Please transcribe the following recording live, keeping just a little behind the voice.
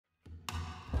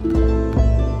Hi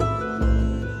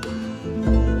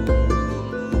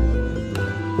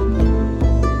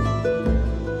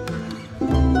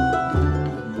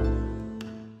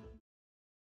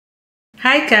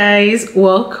guys,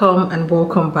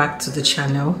 welcome back to the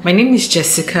channel. My name is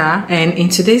Jessica, and in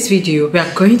today's video we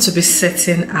are going to be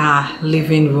setting our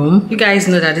living room. You guys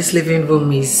know that this living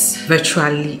room is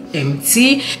virtually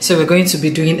empty, so we're going to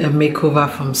be doing a makeover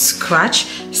from scratch,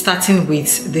 starting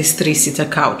with this 3-seater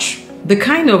couch. The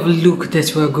kind of look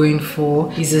that we're going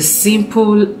for is a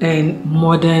simple and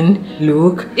modern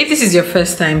look. If this is your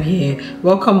first time here,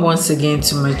 welcome once again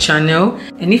to my channel.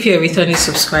 And if you're a returning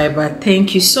subscriber,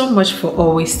 thank you so much for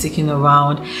always sticking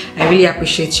around. I really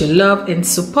appreciate your love and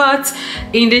support.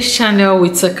 In this channel, we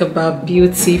talk about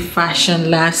beauty, fashion,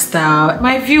 lifestyle.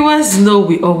 My viewers know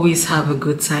we always have a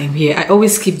good time here. I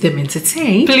always keep them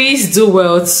entertained. Please do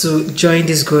well to join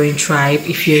this growing tribe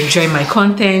if you enjoy my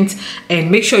content, and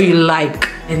make sure you like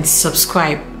and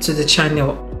subscribe to the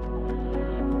channel.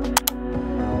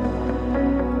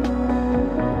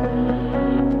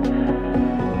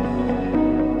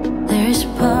 There's a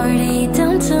party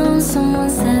downtown, someone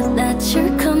said that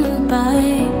you're coming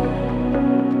by.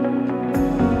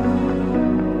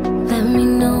 Let me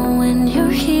know when you're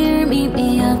here, meet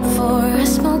me up for a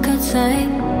smoke outside.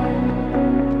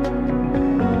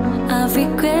 I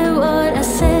regret what I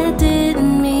said,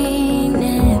 didn't mean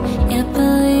it, yeah,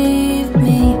 believe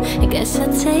me, I guess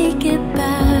I'll take it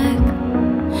back.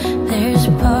 There's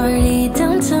a party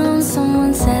downtown,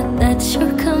 someone said that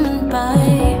you're coming by.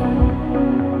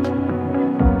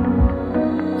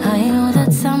 I know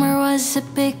that summer was a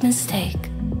big mistake,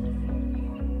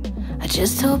 I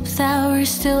just hope that we're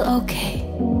still okay.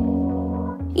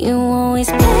 You always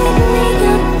pick me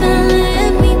up and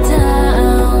let me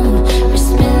down. We're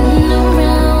spinning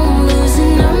around,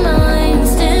 losing our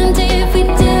minds. Damned if we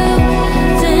do,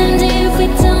 damned if we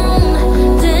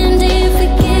don't, damned if we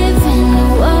give in to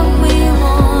what we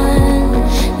want.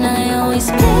 And I always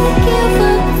pick you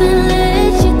up and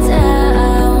let you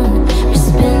down. We're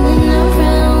spinning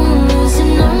around,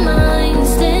 losing our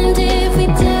minds. Damned if we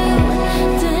do,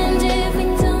 damned if we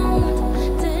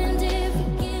don't, damned if we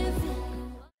give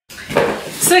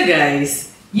in. So guys,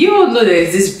 you all know there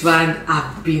is this brand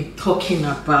I've been talking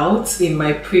about in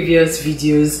my previous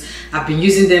videos. I've been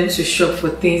using them to shop for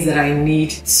things that I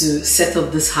need to set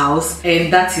up this house,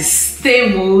 and that is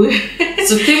TEMU.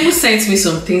 So TEMU sent me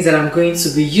some things that I'm going to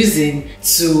be using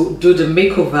to do the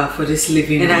makeover for this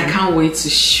living room, and I can't wait to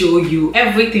show you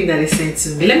everything that is sent to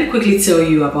me. Let me quickly tell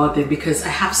you about them because I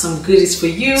have some goodies for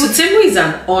you. So TEMU is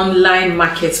an online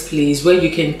marketplace where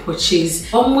you can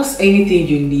purchase almost anything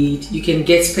you need. You can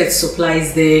get pet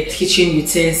supplies there, kitchen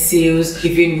utensils,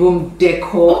 living room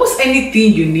decor, almost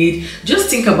anything you need. Just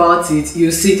think about it,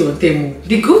 you'll see it on TEMU.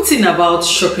 The good thing about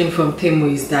shopping from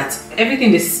TEMU is that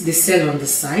everything they sell on the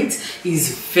site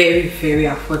is very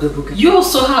affordable. You all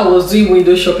saw how I was doing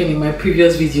window shopping in my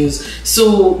previous videos,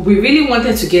 so we really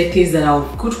wanted to get things that are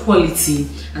of good quality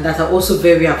and that are also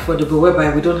very affordable, whereby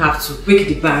we don't have to break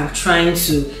the bank trying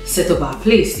to set up our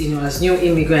place, you know, as new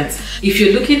immigrants. If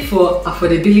you're looking for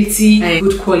affordability and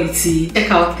good quality, check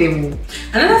out TEMU.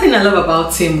 Another thing I love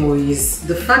about TEMU is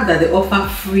the fact that they offer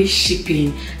free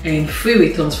shipping and free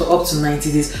returns for up to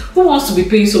 90 days. Who wants to be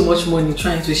paying so much money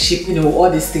trying to ship, you know, all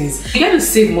these things? You got to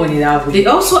save money that way. They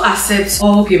also accept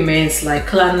all payments like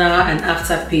Klarna and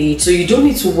Afterpay, so you don't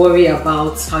need to worry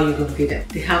about how you're going to pay them.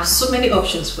 They have so many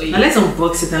options for you. Now let's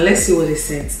unbox it and let's see what they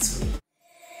sent to me.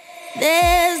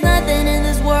 There's nothing in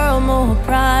this world more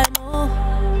primal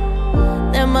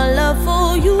than my love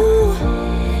for you.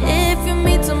 If you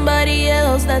meet somebody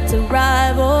else that's a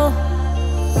rival,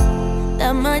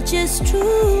 that much is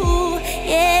true.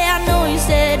 Yeah, I know you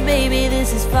said, baby,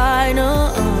 this is final,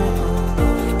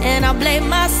 and I blame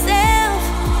myself.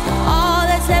 All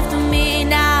that's left of me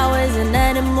now is an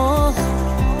animal,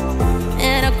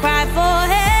 and I cry for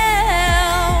help.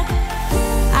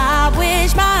 I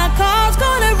wish my call's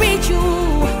gonna reach you.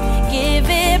 Give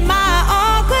it my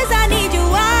all, 'cause I need you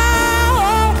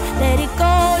all. Let it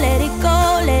go, let it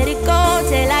go, let it go,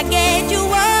 till I get you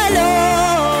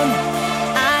alone.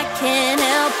 I can't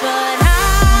help but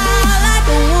howl like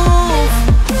a wolf,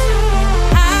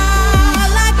 howl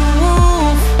like a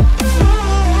wolf.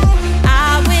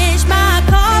 I wish my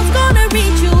call's gonna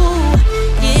reach you.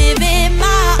 Give it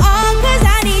my all, 'cause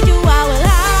I need you, I will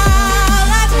howl.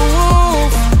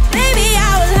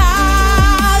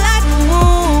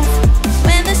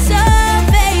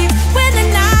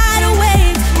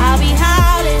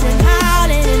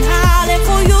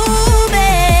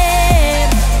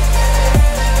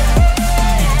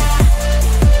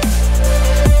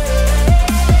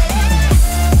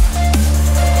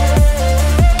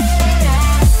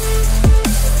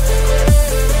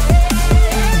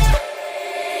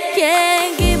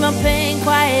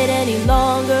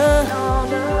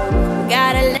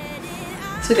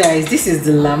 So guys, this is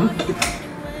the lamp.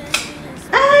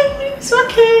 It's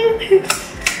okay.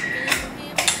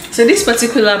 So this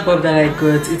particular bulb that I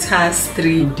got, it has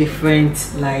 3 different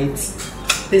lights.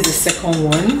 This is the second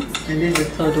one and this is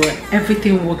the third one.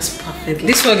 Everything works perfectly.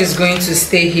 This one is going to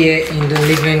stay here in the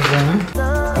living room.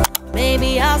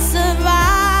 Maybe I'll survive.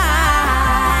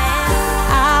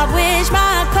 I wish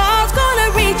my call's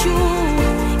gonna reach you.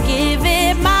 Give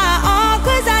it my all,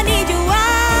 cause I need you.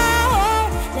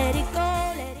 Let it go,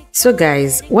 let it go. So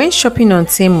guys, when shopping on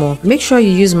TEMU, make sure you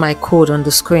use my code on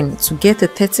the screen to get a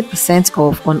 30%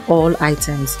 off on all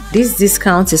items. This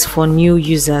discount is for new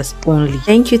users only.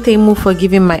 Thank you TEMU for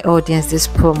giving my audience this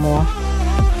promo.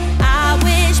 I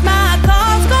wish my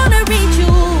call's gonna reach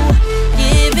you.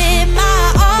 Give it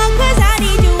my all, cause I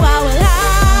need you. I will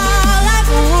howl like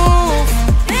a wolf.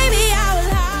 Baby, I will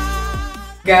howl.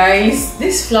 Guys,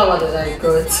 this flower that I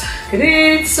got,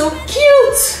 it's so cute.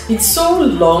 It's so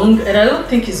long and I don't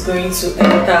think it's going to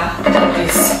enter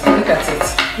this. Look at it.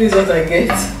 This is what I get.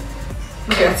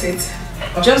 Look at it.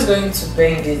 I'm just going to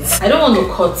bend it. I don't want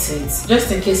to cut it,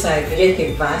 just in case I get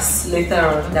a vase later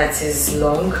on that is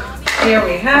long. Here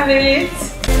we have it.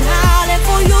 And howling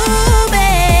for you,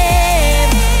 babe.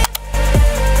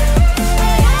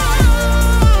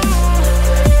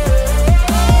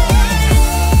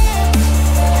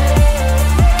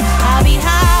 I'll be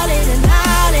howling and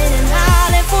howling and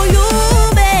howling for you,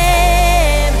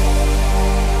 babe.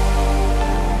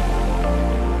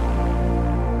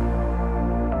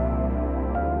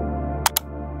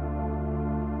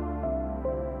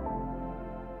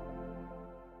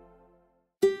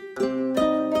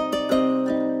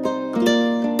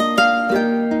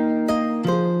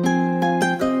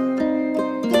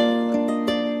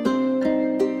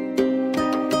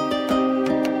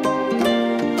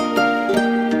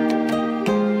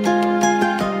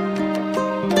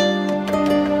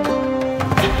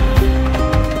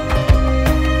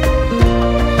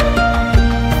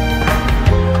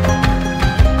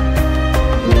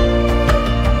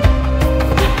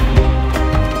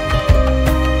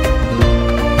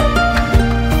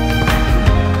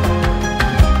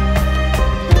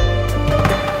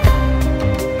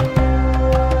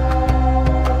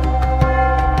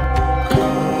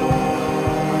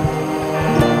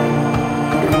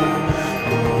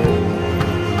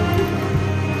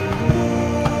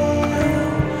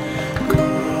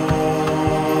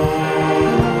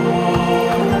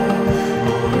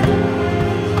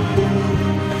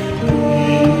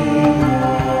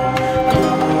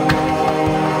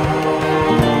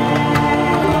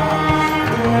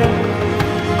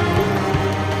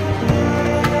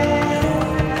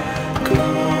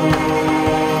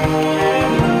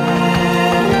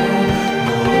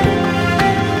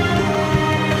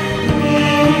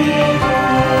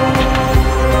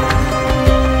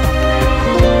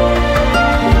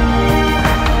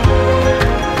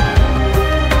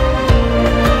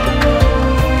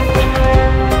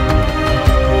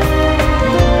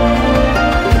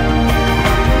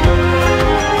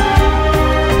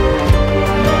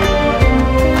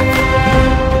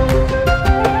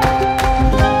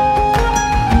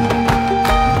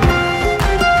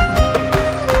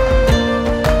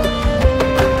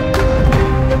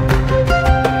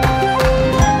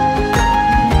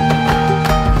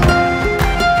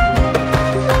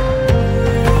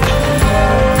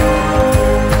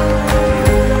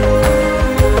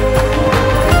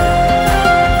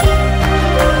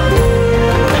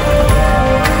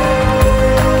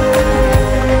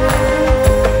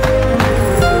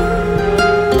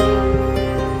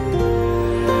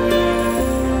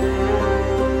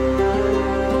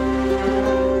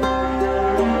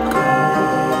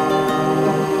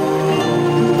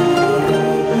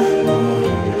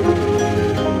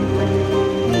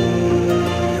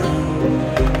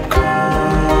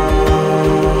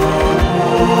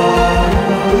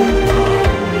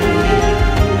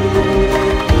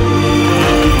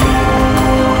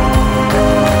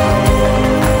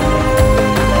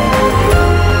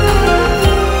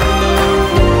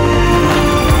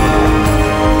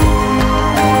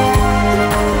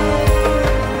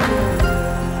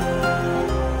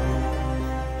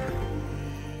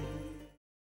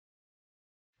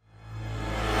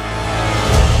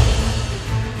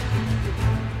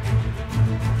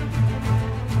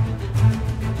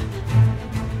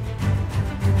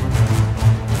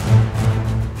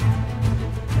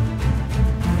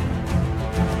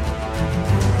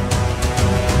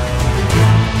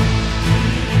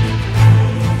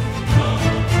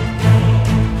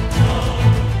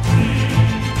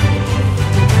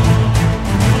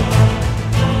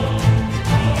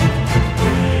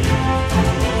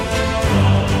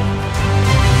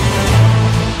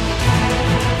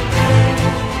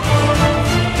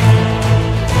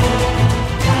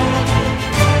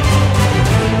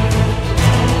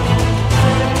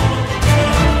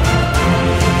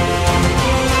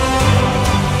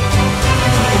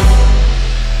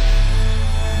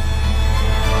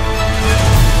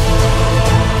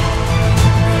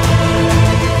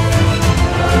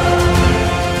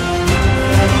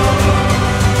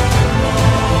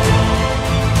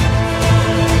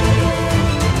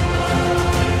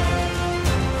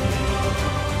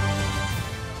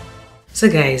 So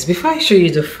guys, before I show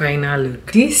you the final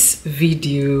look, this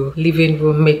video, living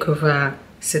room makeover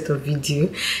setup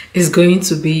video, is going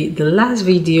to be the last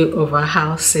video of our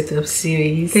house setup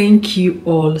series. Thank you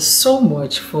all so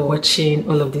much for watching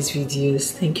all of these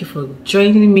videos. Thank you for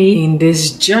joining me in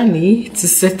this journey to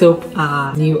set up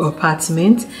our new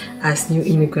apartment as new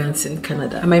immigrants in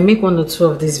Canada. I might make 1 or 2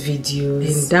 of these videos,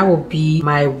 and that will be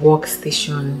my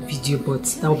workstation video, but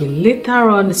that will be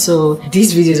later on. So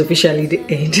this video is officially the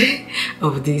end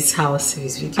of this house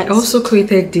series video. I also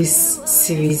created this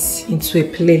series into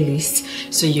a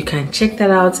playlist, so you can check that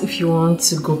out if you want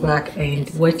to go back and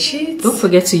watch it. Don't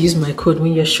forget to use my code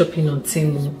when you're shopping on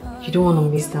TEMU. You don't want to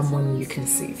miss that money you can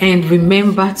save. And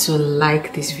remember to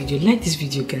like this video. Like this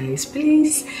video, guys,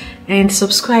 please. And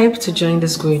subscribe to join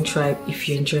this growing tribe if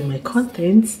you enjoy my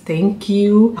content. Thank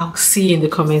you. I'll see you in the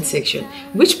comment section.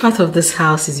 Which part of this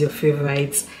house is your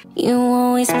favorite? You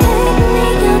always make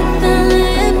me